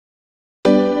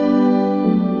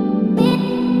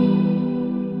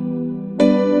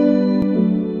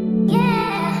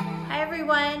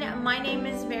everyone, my name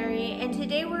is Mary and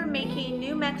today we're making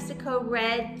New Mexico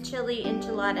red chili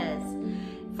enchiladas.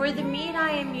 For the meat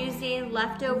I am using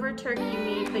leftover turkey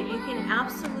meat, but you can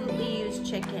absolutely use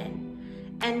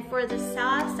chicken. And for the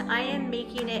sauce, I am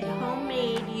making it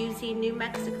homemade using New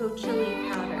Mexico chili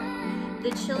powder.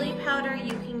 The chili powder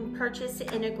you can purchase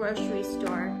in a grocery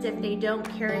store. If they don't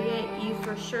carry it, you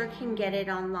for sure can get it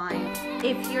online.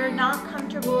 If you're not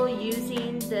comfortable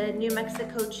using the New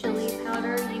Mexico chili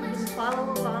powder, you can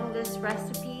follow along this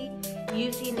recipe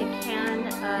using a can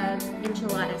of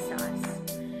enchilada sauce.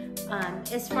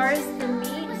 As far as the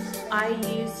meat, I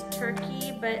use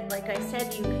turkey, but like I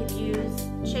said, you could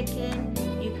use chicken.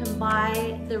 You can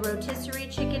buy the rotisserie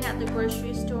chicken at the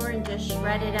grocery store and just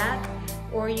shred it up.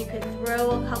 Or you could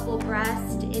throw a couple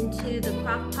breasts into the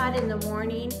crock pot in the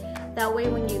morning. That way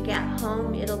when you get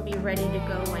home, it'll be ready to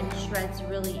go and shreds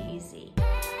really easy.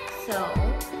 So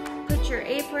put your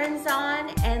aprons on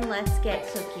and let's get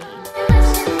cooking.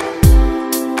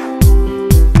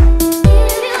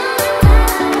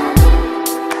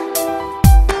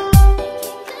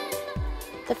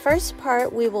 The first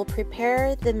part, we will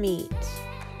prepare the meat.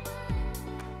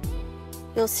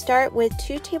 You'll start with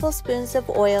 2 tablespoons of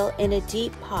oil in a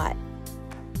deep pot,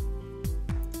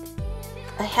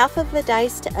 a half of a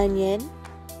diced onion,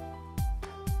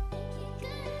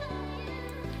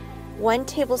 1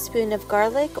 tablespoon of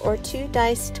garlic or 2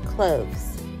 diced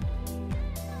cloves,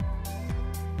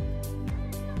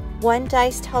 1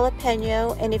 diced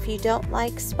jalapeno, and if you don't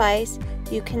like spice,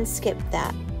 you can skip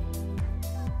that.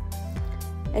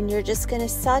 And you're just going to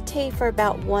saute for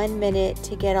about 1 minute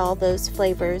to get all those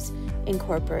flavors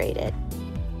incorporated.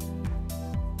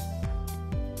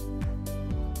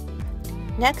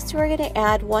 Next, we're going to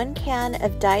add 1 can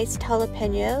of diced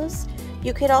jalapenos.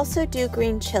 You could also do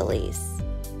green chilies,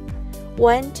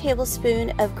 1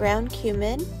 tablespoon of ground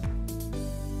cumin,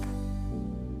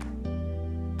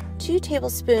 2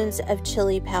 tablespoons of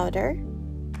chili powder,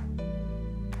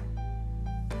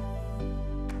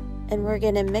 and we're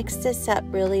going to mix this up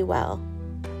really well.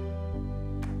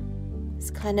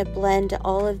 Just kind of blend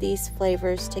all of these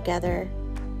flavors together.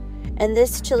 And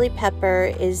this chili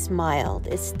pepper is mild.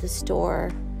 It's the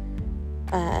store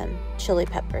chili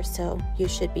pepper, so you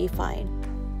should be fine.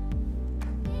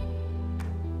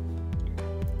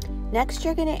 Next,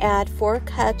 you're going to add 4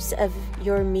 cups of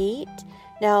your meat.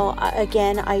 Now,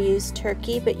 again, I use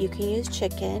turkey, but you can use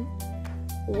chicken.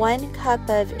 1 cup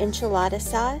of enchilada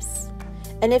sauce.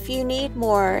 And if you need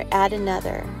more, add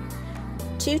another.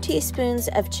 2 teaspoons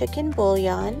of chicken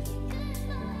bouillon,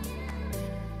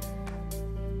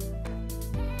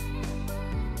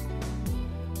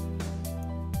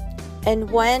 and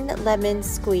 1 lemon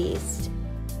squeezed.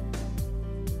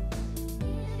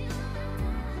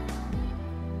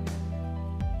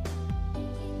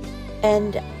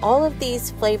 And all of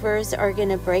these flavors are going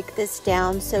to break this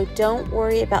down, so don't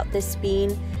worry about this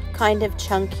being kind of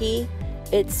chunky.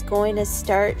 It's going to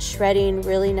start shredding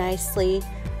really nicely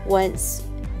once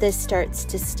this starts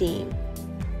to steam.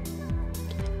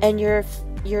 And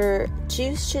your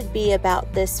juice should be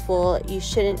about this full. You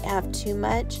shouldn't have too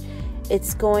much.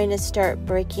 It's going to start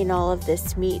breaking all of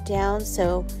this meat down,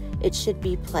 so it should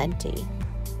be plenty.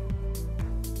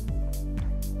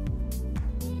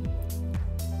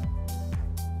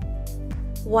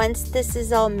 Once this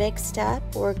is all mixed up,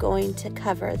 we're going to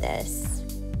cover this.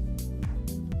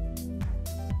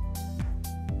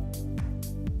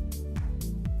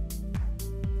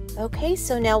 Okay,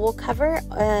 so now we'll cover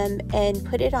and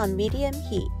put it on medium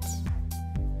heat.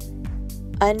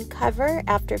 Uncover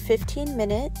after 15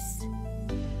 minutes,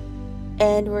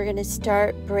 and we're going to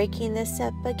start breaking this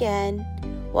up again.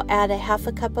 We'll add a half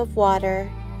a cup of water,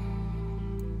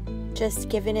 just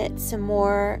giving it some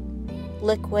more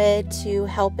liquid to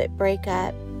help it break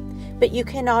up. But you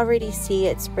can already see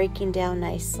it's breaking down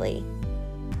nicely.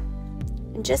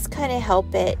 And just kind of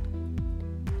help it.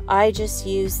 I just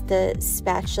use the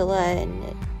spatula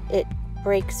and it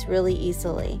breaks really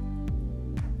easily.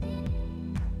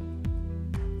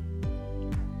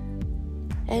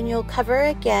 And you'll cover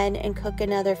again and cook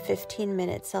another 15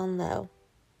 minutes on low.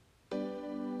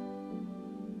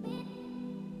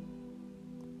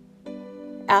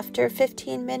 After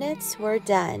 15 minutes, we're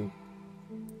done.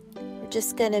 We're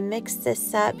just going to mix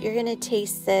this up. You're going to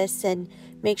taste this and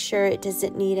make sure it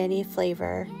doesn't need any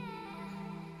flavor.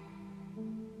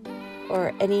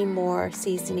 Or any more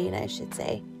seasoning, I should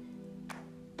say.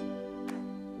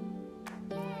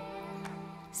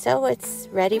 So it's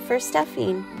ready for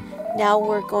stuffing. Now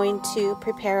we're going to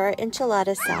prepare our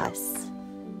enchilada sauce.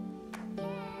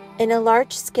 In a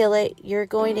large skillet, you're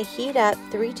going to heat up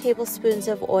 3 tablespoons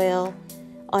of oil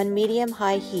on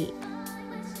medium-high heat.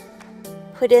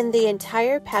 put in the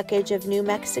entire package of New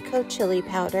Mexico chili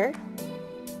powder.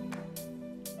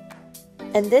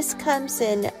 And this comes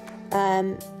in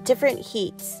different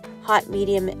heats, hot,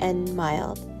 medium, and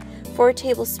mild. 4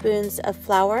 tablespoons of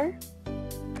flour.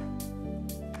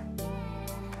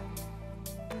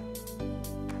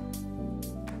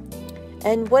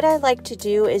 And what I like to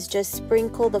do is just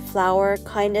sprinkle the flour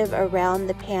kind of around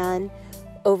the pan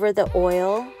over the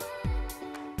oil.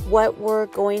 What we're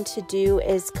going to do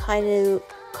is kind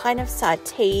of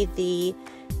saute the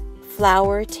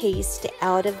flour taste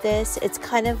out of this. It's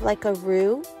kind of like a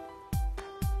roux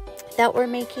that we're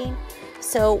making.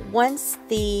 So once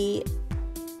the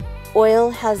oil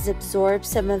has absorbed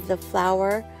some of the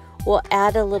flour, we'll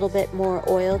add a little bit more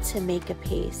oil to make a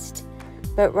paste.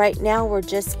 But right now we're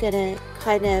just gonna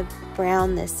kind of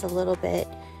brown this a little bit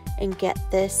and get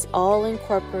this all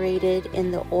incorporated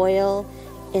in the oil,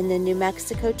 in the New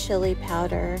Mexico chili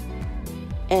powder,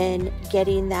 and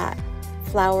getting that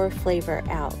flour flavor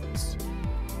out.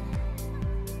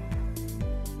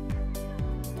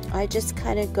 I just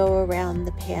kind of go around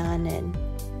the pan and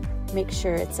make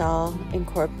sure it's all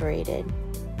incorporated.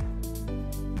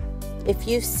 If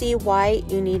you see white,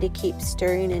 you need to keep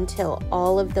stirring until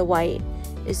all of the white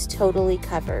is totally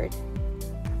covered.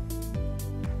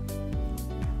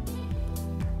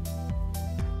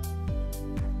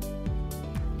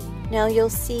 Now you'll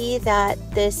see that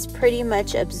this pretty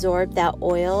much absorbed that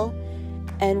oil,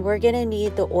 and we're gonna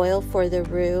need the oil for the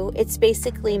roux. It's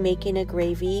basically making a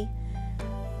gravy.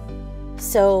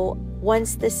 So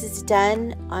once this is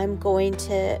done, I'm going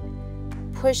to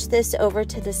push this over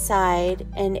to the side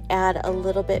and add a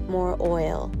little bit more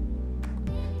oil.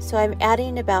 So I'm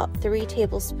adding about 3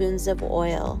 tablespoons of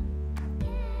oil.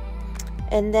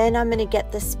 And then I'm going to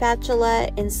get the spatula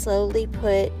and slowly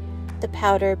put the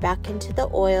powder back into the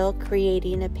oil,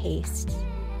 creating a paste.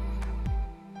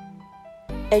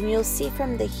 And you'll see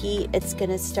from the heat, it's going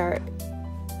to start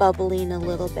bubbling a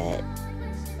little bit.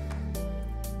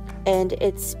 And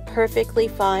it's perfectly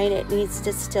fine. It needs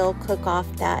to still cook off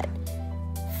that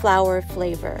flour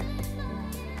flavor.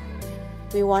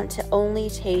 We want to only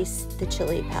taste the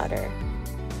chili powder.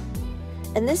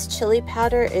 And this chili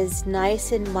powder is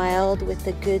nice and mild with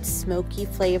a good smoky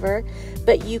flavor,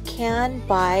 but you can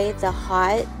buy the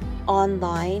hot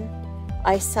online.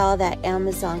 I saw that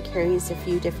Amazon carries a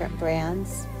few different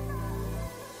brands.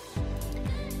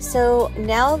 So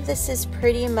now this is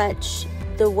pretty much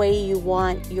the way you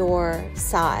want your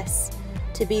sauce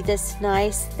to be, this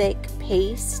nice thick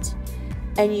paste.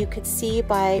 And you could see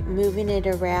by moving it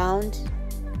around,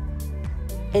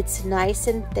 it's nice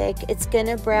and thick. It's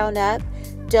gonna brown up.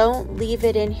 Don't leave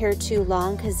it in here too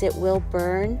long because it will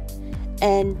burn.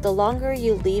 And the longer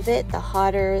you leave it, the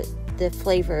hotter the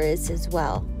flavor is as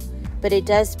well. But it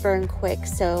does burn quick.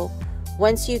 So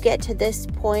once you get to this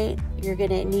point, you're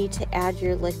gonna need to add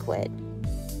your liquid.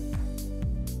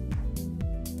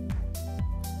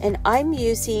 And I'm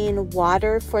using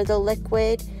water for the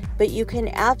liquid, but you can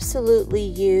absolutely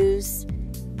use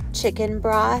chicken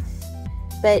broth.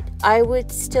 But I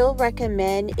would still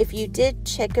recommend, if you did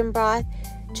chicken broth,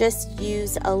 just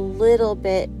use a little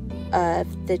bit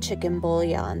of the chicken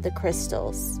bouillon, the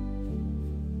crystals.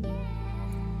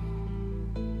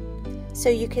 So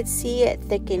you could see it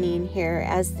thickening here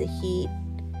as the heat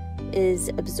is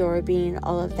absorbing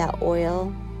all of that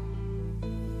oil.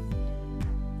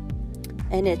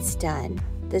 And it's done.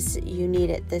 This, you need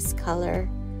it this color.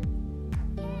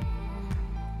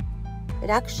 It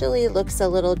actually looks a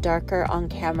little darker on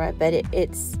camera, but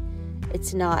it's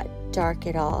not dark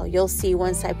at all. You'll see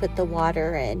once I put the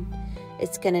water in,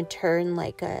 it's gonna turn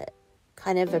like a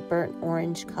kind of a burnt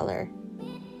orange color.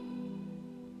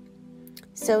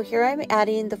 So here I'm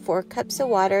adding the 4 cups of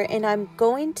water, and I'm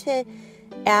going to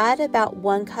add about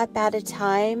 1 cup at a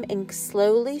time and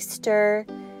slowly stir,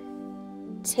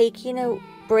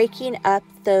 breaking up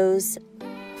those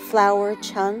flour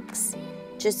chunks.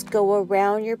 Just go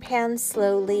around your pan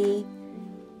slowly.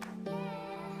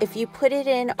 If you put it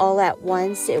in all at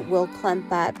once, it will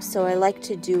clump up. So I like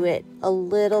to do it a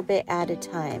little bit at a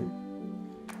time.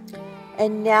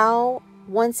 And now,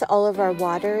 once all of our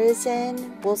water is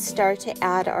in, we'll start to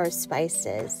add our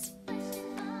spices.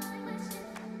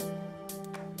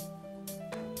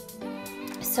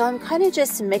 So I'm kind of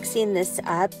just mixing this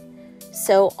up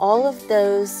so all of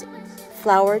those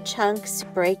flour chunks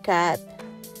break up.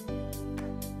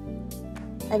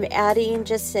 I'm adding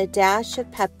just a dash of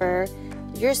pepper.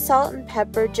 Your salt and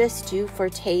pepper just do for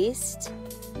taste.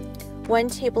 1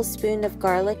 tablespoon of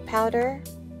garlic powder.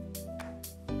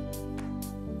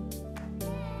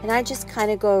 And I just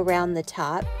kind of go around the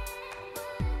top.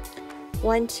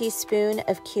 1 teaspoon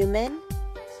of cumin.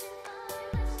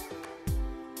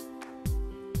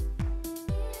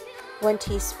 1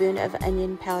 teaspoon of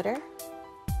onion powder,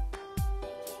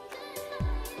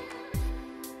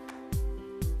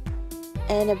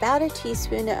 and about a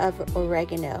teaspoon of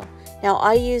oregano. Now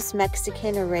I use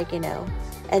Mexican oregano,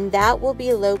 and that will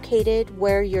be located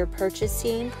where you're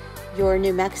purchasing your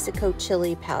New Mexico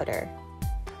chili powder.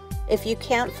 If you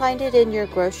can't find it in your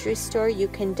grocery store, you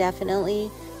can definitely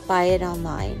buy it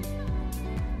online.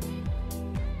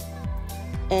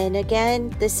 And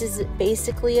again, this is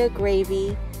basically a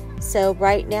gravy. So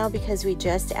right now, because we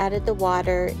just added the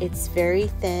water, it's very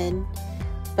thin,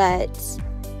 but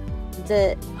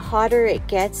the hotter it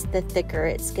gets, the thicker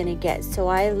it's gonna get. So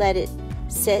I let it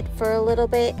sit for a little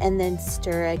bit and then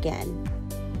stir again.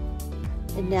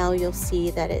 And now you'll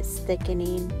see that it's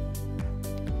thickening.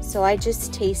 So I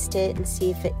just taste it and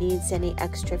see if it needs any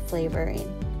extra flavoring.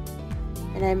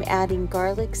 And I'm adding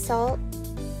garlic salt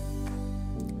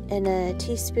and a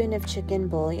teaspoon of chicken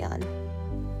bouillon.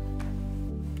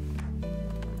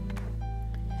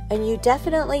 And you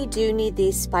definitely do need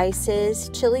these spices.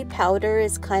 Chili powder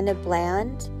is kind of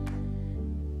bland,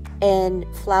 and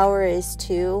flour is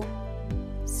too.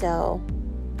 So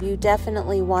you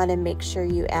definitely want to make sure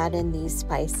you add in these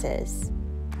spices.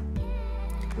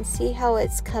 And see how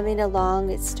it's coming along.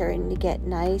 It's starting to get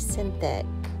nice and thick.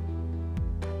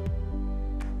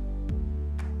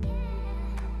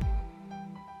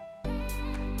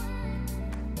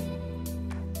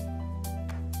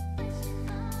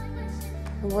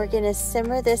 And we're going to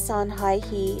simmer this on high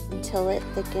heat until it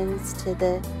thickens to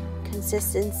the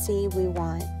consistency we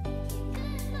want.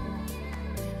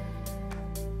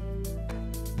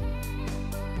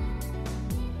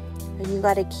 And you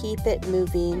got to keep it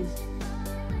moving.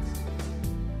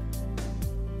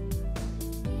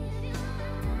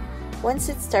 Once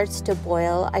it starts to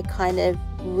boil, I kind of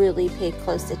really pay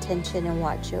close attention and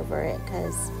watch over it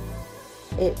because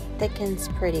it thickens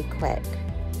pretty quick.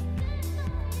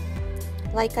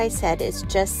 Like I said, it's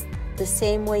just the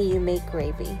same way you make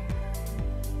gravy.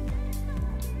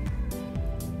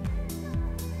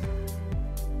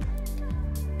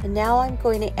 And now I'm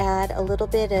going to add a little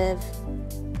bit of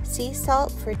sea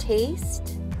salt for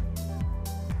taste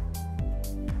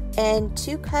and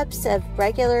 2 cups of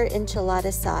regular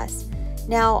enchilada sauce.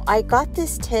 Now I got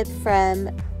this tip from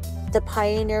the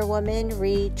pioneer woman,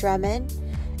 Ree Drummond,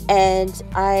 and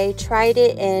I tried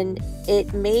it and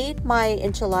it made my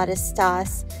enchilada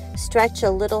sauce stretch a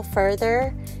little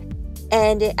further,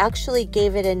 and it actually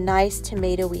gave it a nice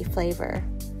tomatoey flavor.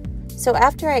 So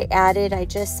after I add it, I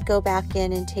just go back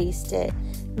in and taste it,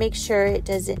 make sure it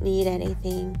doesn't need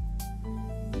anything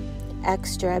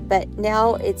extra. But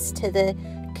now it's to the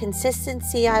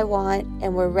consistency I want,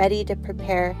 and we're ready to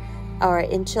prepare our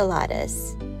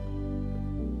enchiladas.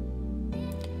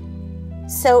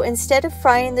 So instead of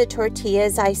frying the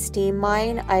tortillas, I steam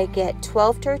mine. I get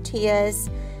 12 tortillas,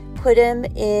 put them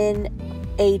in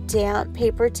a damp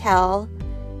paper towel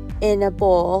in a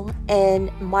bowl, and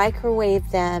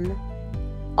microwave them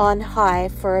on high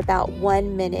for about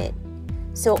 1 minute.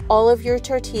 So all of your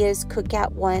tortillas cook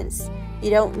at once.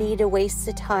 You don't need to waste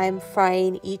the time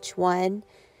frying each one.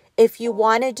 If you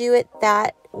want to do it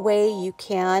that way, you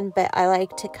can, but I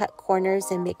like to cut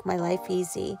corners and make my life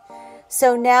easy.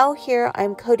 So now here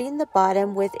I'm coating the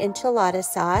bottom with enchilada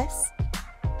sauce,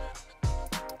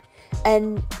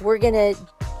 and we're gonna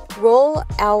roll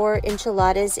our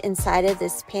enchiladas inside of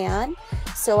this pan.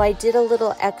 So I did a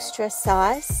little extra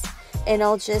sauce, and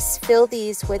I'll just fill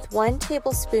these with 1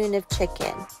 tablespoon of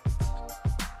chicken.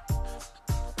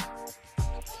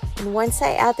 And once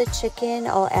I add the chicken,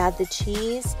 I'll add the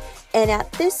cheese. And at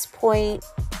this point,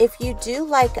 if you do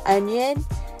like onion,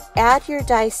 add your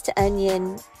diced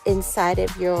onion inside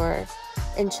of your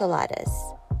enchiladas.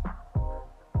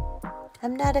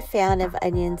 I'm not a fan of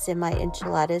onions in my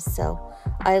enchiladas, so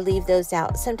I leave those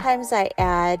out. Sometimes I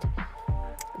add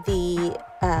the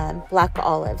black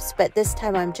olives, but this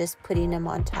time I'm just putting them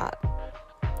on top.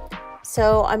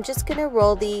 So I'm just going to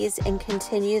roll these and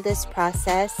continue this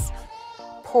process,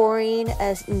 pouring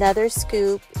another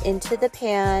scoop into the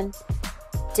pan,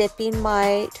 dipping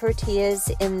my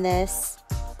tortillas in this,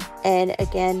 and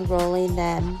again rolling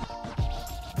them.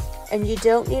 And you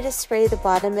don't need to spray the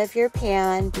bottom of your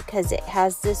pan because it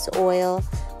has this oil.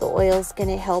 The oil is going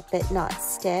to help it not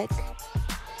stick.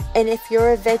 And if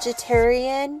you're a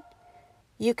vegetarian,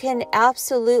 you can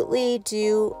absolutely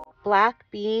do black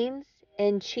beans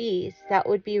and cheese. That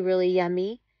would be really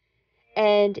yummy.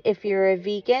 And if you're a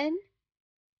vegan,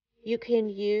 you can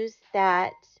use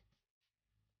that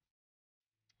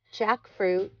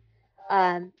jackfruit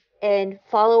and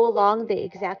follow along the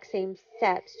exact same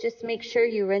steps. Just make sure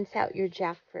you rinse out your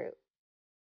jackfruit.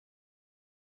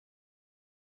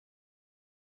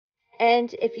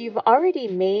 And if you've already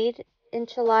made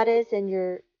enchiladas and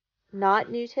you're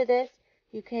not new to this,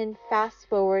 you can fast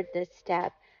forward this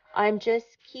step. I'm just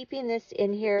keeping this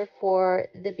in here for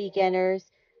the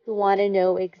beginners who want to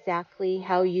know exactly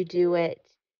how you do it,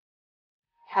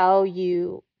 how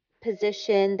you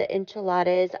position the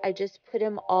enchiladas. I just put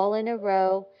them all in a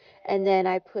row, and then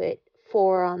I put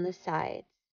 4 on the sides.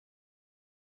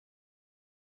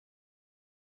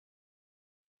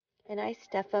 And I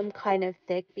stuff them kind of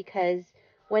thick because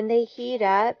when they heat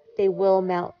up, they will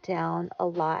melt down a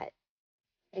lot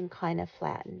and kind of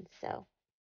flatten. So.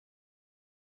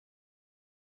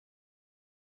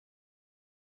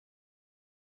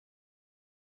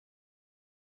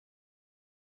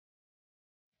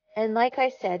 And like I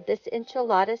said, this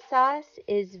enchilada sauce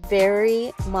is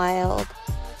very mild,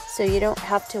 so you don't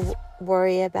have to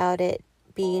worry about it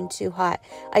being too hot.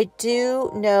 I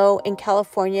do know in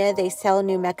California they sell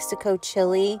New Mexico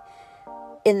chili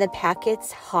in the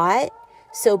packets hot,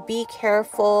 so be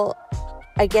careful.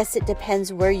 I guess it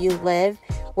depends where you live.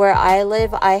 Where I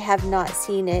live, I have not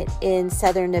seen it in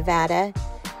Southern Nevada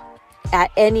at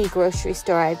any grocery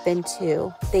store I've been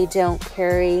to. They don't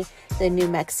carry the New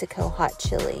Mexico hot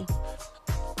chili,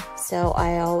 so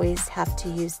I always have to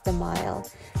use the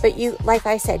mild. But you, like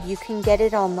I said, you can get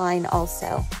it online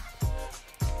also.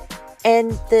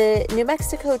 And the New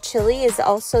Mexico chili is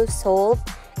also sold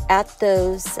at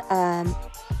those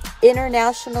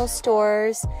international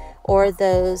stores or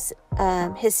those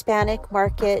Hispanic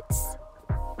markets.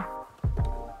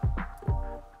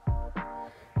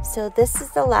 So this is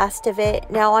the last of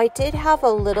it. Now I did have a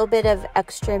little bit of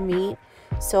extra meat,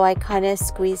 so I kind of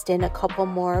squeezed in a couple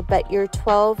more, but your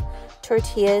 12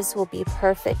 tortillas will be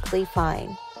perfectly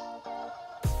fine.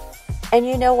 And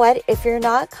you know what? If you're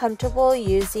not comfortable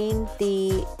using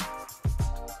the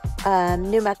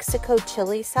New Mexico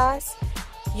chili sauce,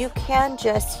 you can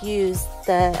just use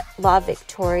the La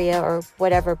Victoria or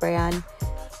whatever brand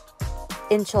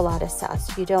enchilada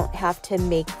sauce. You don't have to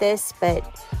make this,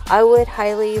 but I would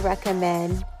highly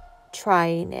recommend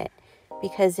trying it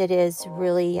because it is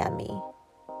really yummy.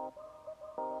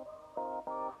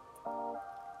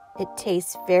 It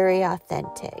tastes very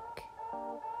authentic.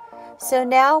 So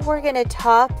now we're going to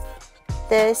top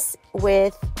this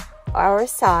with our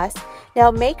sauce. Now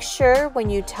make sure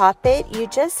when you top it, you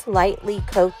just lightly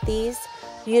coat these.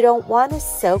 You don't want to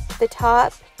soak the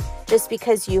top just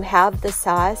because you have the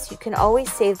sauce. You can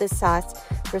always save the sauce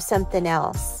for something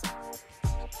else.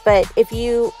 But if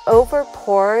you over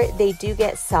pour, they do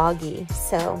get soggy.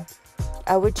 So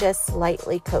I would just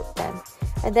lightly coat them.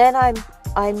 And then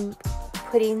I'm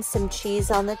putting some cheese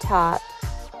on the top.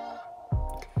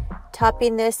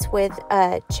 Topping this with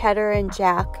cheddar and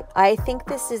jack. I think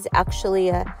this is actually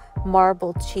a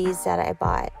marbled cheese that I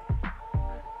bought.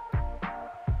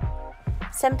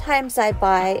 Sometimes I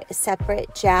buy a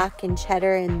separate jack and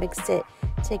cheddar and mix it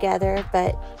together,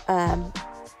 but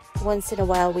once in a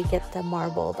while we get the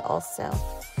marbled also.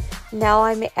 Now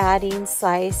I'm adding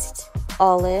sliced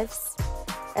olives,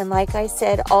 and like I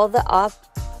said, all the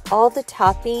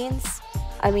toppings,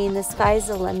 I mean, the sky's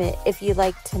the limit. If you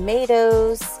like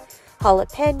tomatoes,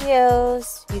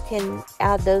 jalapenos, you can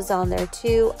add those on there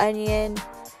too. Onion,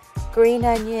 green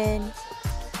onion.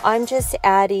 I'm just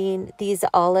adding these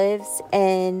olives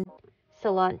and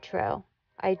cilantro.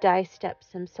 I diced up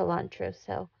some cilantro,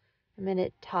 so I'm going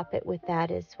to top it with that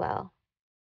as well.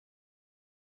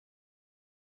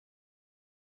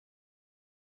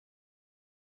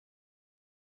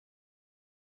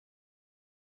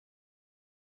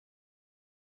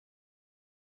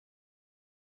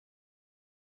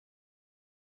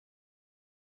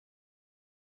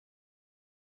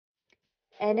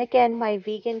 And again, my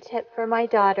vegan tip for my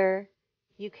daughter,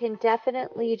 you can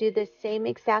definitely do the same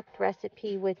exact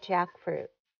recipe with jackfruit.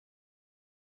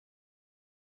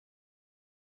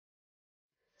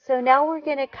 So now we're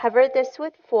going to cover this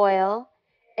with foil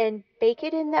and bake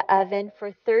it in the oven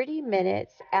for 30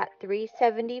 minutes at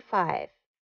 375.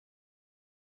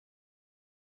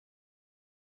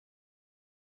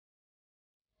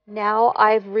 Now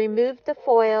I've removed the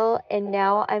foil, and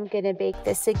now I'm going to bake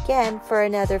this again for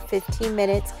another 15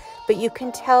 minutes, but you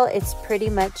can tell it's pretty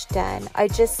much done. I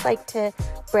just like to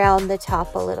brown the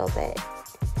top a little bit.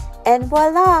 And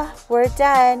voila, we're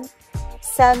done.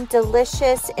 Some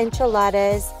delicious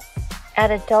enchiladas.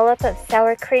 Add a dollop of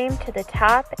sour cream to the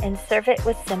top and serve it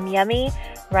with some yummy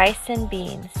rice and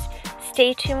beans.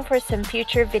 Stay tuned for some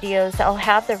future videos. I'll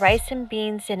have the rice and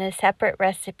beans in a separate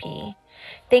recipe.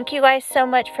 Thank you guys so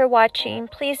much for watching.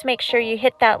 Please make sure you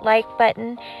hit that like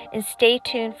button and stay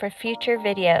tuned for future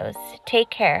videos.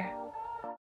 Take care.